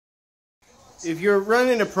if you're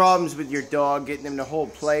running into problems with your dog, getting them to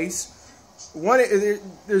hold place,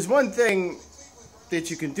 there's one thing that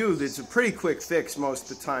you can do that's a pretty quick fix most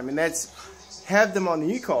of the time, and that's have them on the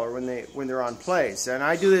e-collar when they're on place. And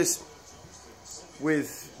I do this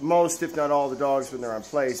with most, if not all, the dogs when they're on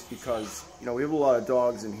place, because we have a lot of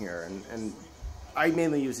dogs in here, and I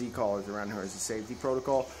mainly use e-collars around here as a safety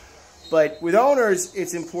protocol. But with owners,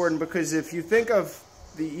 it's important because if you think of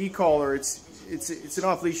the e-collar, it's an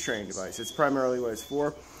off-leash training device. It's primarily what it's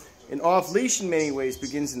for. And off-leash in many ways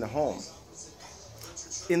begins in the home,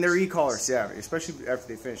 in their e-collar savvy, especially after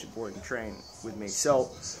they finish a board and train with me. So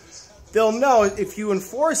they'll know if you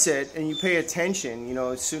enforce it and you pay attention,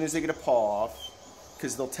 as soon as they get a paw off,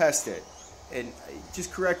 because they'll test it, and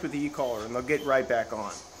just correct with the e-collar and they'll get right back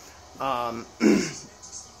on. A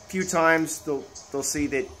few times they'll see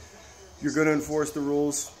that you're going to enforce the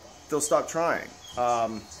rules, they'll stop trying.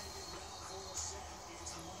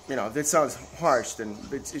 If that sounds harsh, then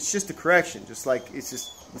it's just a correction. Just like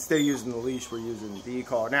instead of using the leash, we're using the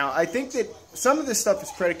e-collar. Now, I think that some of this stuff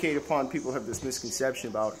is predicated upon people have this misconception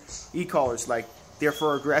about e-collars, like they're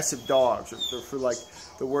for aggressive dogs, or they're for like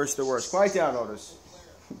the worst of the worst. Quiet down, Otis,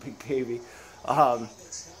 big baby.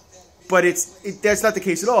 But that's not the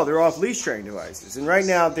case at all. They're off-leash training devices, and right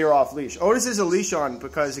now they're off-leash. Otis has a leash on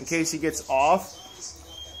because in case he gets off,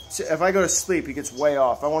 so if I go to sleep, he gets way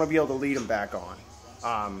off. I want to be able to lead him back on.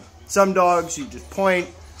 Some dogs, you just point,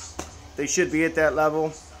 they should be at that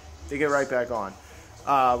level, they get right back on.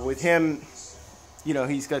 With him,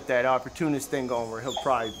 he's got that opportunist thing going where he'll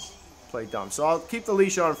probably play dumb. So I'll keep the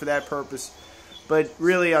leash on for that purpose, but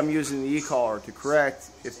really I'm using the e-collar to correct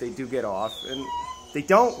if they do get off, and they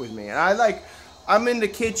don't with me. And I'm in the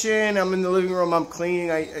kitchen, I'm in the living room, I'm cleaning,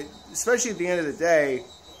 especially at the end of the day,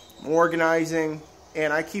 I'm organizing,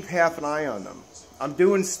 and I keep half an eye on them. I'm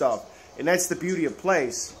doing stuff. And that's the beauty of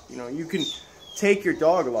place. You can take your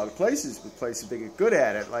dog a lot of places with place if they get good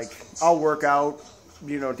at it. Like, I'll work out,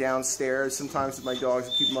 downstairs sometimes with my dogs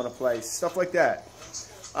and keep them on a place, stuff like that.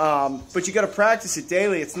 But you got to practice it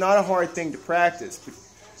daily. It's not a hard thing to practice. But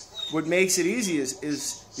what makes it easy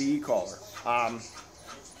is the e-collar. I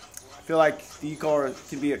feel like the e-collar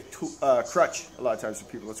can be a crutch a lot of times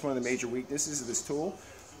for people. It's one of the major weaknesses of this tool.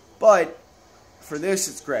 But for this,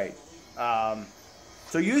 it's great.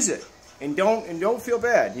 So use it. And don't feel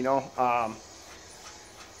bad,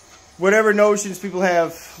 whatever notions people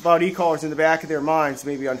have about e-collars in the back of their minds,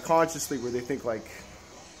 maybe unconsciously, where they think like,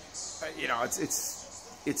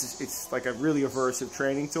 it's like a really aversive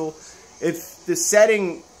training tool. If the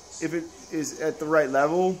setting, if it is at the right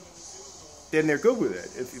level, then they're good with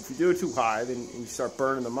it. If you do it too high, then you start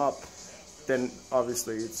burning them up, then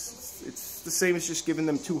obviously it's the same as just giving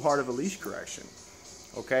them too hard of a leash correction.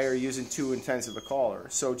 Okay, or using too intense of a collar.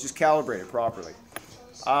 So just calibrate it properly.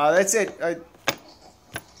 That's it.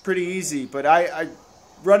 Pretty easy, but I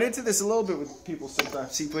run into this a little bit with people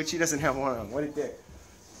sometimes. See, Butchie doesn't have one on. What a dick.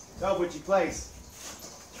 No, Butchie,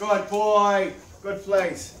 place. Good boy. Good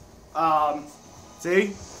place.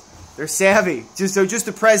 See? They're savvy. Just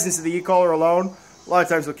the presence of the e-collar alone, a lot of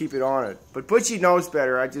times they'll keep it on it. But Butchie knows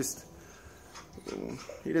better.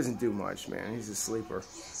 He doesn't do much, man. He's a sleeper.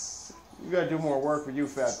 You gotta do more work with you,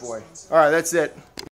 fat boy. All right, that's it.